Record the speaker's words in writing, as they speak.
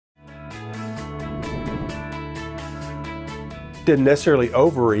didn't necessarily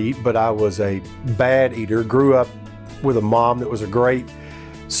overeat, but I was a bad eater. Grew up with a mom that was a great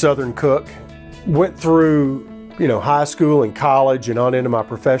Southern cook. Went through, high school and college and on into my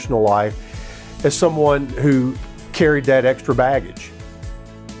professional life as someone who carried that extra baggage.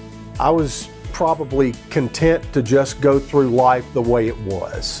 I was probably content to just go through life the way it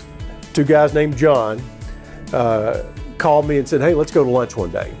was. Two guys named John called me and said, hey, let's go to lunch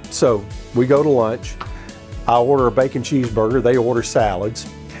one day. So we go to lunch. I order a bacon cheeseburger, they order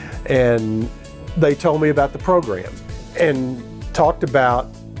salads, and they told me about the program and talked about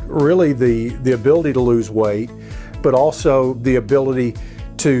really the ability to lose weight, but also the ability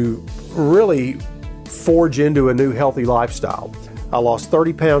to really forge into a new healthy lifestyle. I lost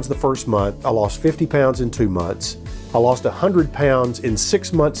 30 pounds the first month, I lost 50 pounds in 2 months, I lost 100 pounds in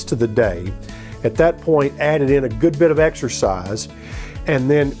 6 months to the day. At that point, added in a good bit of exercise, and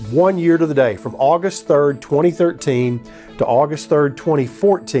then 1 year to the day, from August 3rd, 2013 to August 3rd,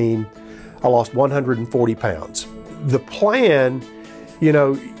 2014, I lost 140 pounds. The plan,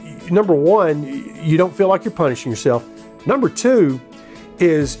 number one, you don't feel like you're punishing yourself. Number two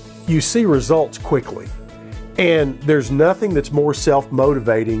is you see results quickly. And there's nothing that's more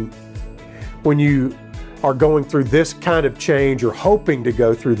self-motivating when you are going through this kind of change or hoping to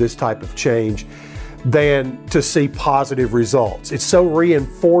go through this type of change than to see positive results. It's so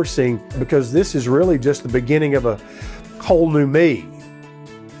reinforcing because this is really just the beginning of a whole new me.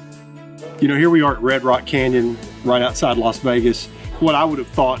 Here we are at Red Rock Canyon, right outside Las Vegas. What I would have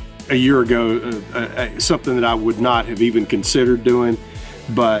thought a year ago, something that I would not have even considered doing,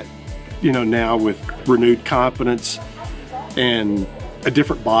 but now with renewed confidence and a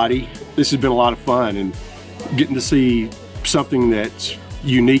different body, this has been a lot of fun, and getting to see something that's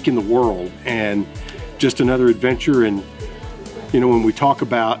unique in the world and just another adventure. And when we talk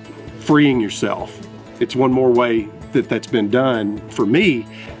about freeing yourself, it's one more way that's been done for me,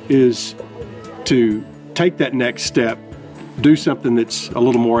 is to take that next step, do something that's a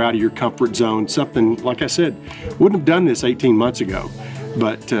little more out of your comfort zone, something, like I said, wouldn't have done this 18 months ago,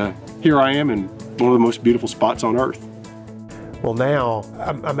 but here I am in one of the most beautiful spots on earth. Well, now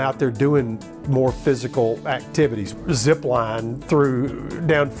I'm out there doing more physical activities, zip line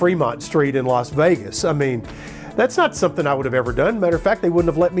down Fremont Street in Las Vegas. I mean, that's not something I would have ever done. Matter of fact, they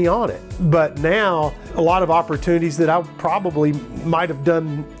wouldn't have let me on it. But now, a lot of opportunities that I probably might have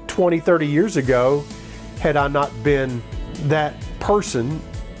done 20, 30 years ago had I not been that person.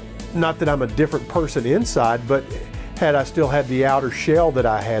 Not that I'm a different person inside, but had I still had the outer shell that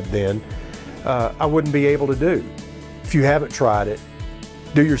I had then, I wouldn't be able to do. If you haven't tried it,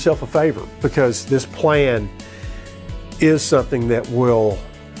 do yourself a favor, because this plan is something that will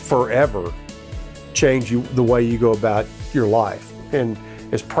forever change the way you go about your life. And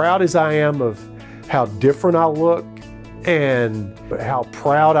as proud as I am of how different I look, and how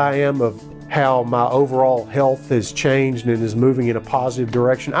proud I am of how my overall health has changed and is moving in a positive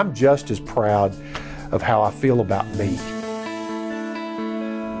direction, I'm just as proud of how I feel about me.